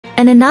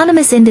An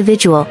anonymous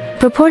individual,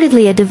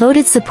 purportedly a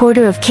devoted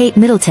supporter of Kate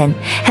Middleton,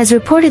 has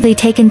reportedly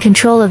taken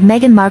control of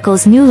Meghan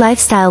Markle's new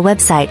lifestyle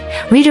website,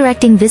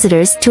 redirecting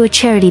visitors to a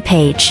charity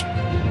page.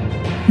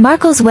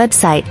 Markle's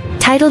website,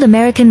 titled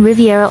American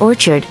Riviera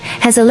Orchard,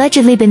 has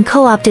allegedly been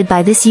co-opted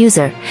by this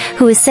user,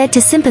 who is said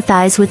to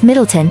sympathize with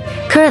Middleton,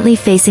 currently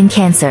facing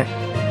cancer.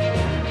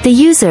 The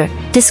user,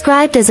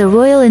 described as a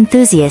royal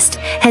enthusiast,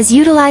 has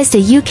utilized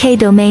a UK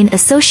domain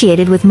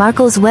associated with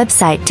Markle's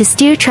website to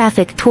steer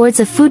traffic towards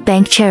a food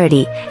bank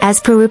charity, as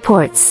per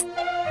reports.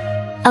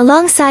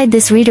 Alongside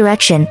this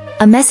redirection,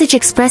 a message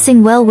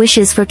expressing well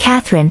wishes for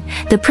Catherine,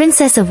 the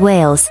Princess of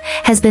Wales,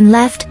 has been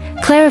left,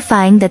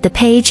 clarifying that the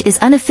page is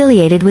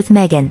unaffiliated with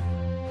Meghan.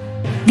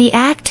 The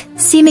act,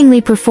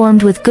 seemingly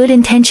performed with good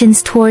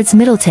intentions towards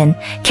Middleton,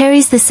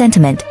 carries the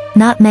sentiment,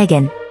 "Not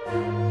Meghan.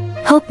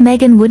 Hope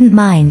Meghan wouldn't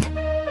mind."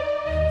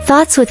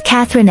 Thoughts with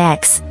Catherine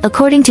X,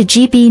 according to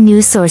GB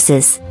News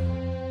sources.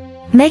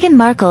 Meghan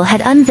Markle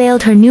had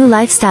unveiled her new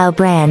lifestyle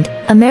brand,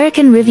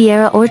 American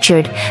Riviera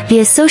Orchard,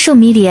 via social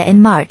media in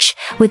March,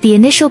 with the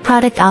initial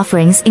product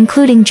offerings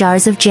including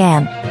jars of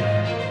jam.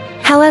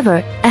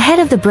 However, ahead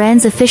of the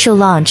brand's official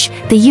launch,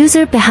 the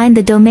user behind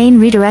the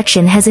domain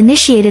redirection has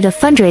initiated a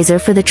fundraiser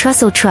for the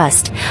Trussell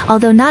Trust,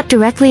 although not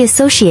directly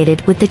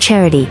associated with the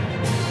charity.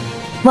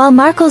 While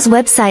Markle's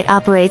website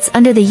operates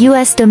under the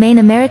US domain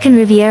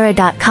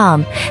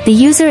AmericanRiviera.com, the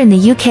user in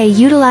the UK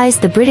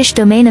utilized the British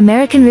domain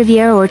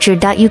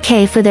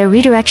AmericanRivieraOrchard.uk for their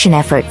redirection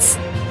efforts.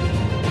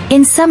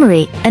 In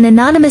summary, an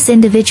anonymous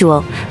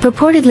individual,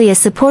 purportedly a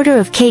supporter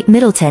of Kate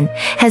Middleton,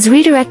 has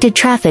redirected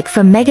traffic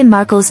from Meghan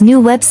Markle's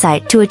new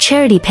website to a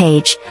charity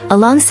page,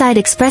 alongside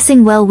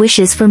expressing well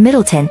wishes for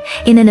Middleton,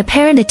 in an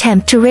apparent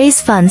attempt to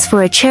raise funds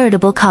for a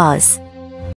charitable cause.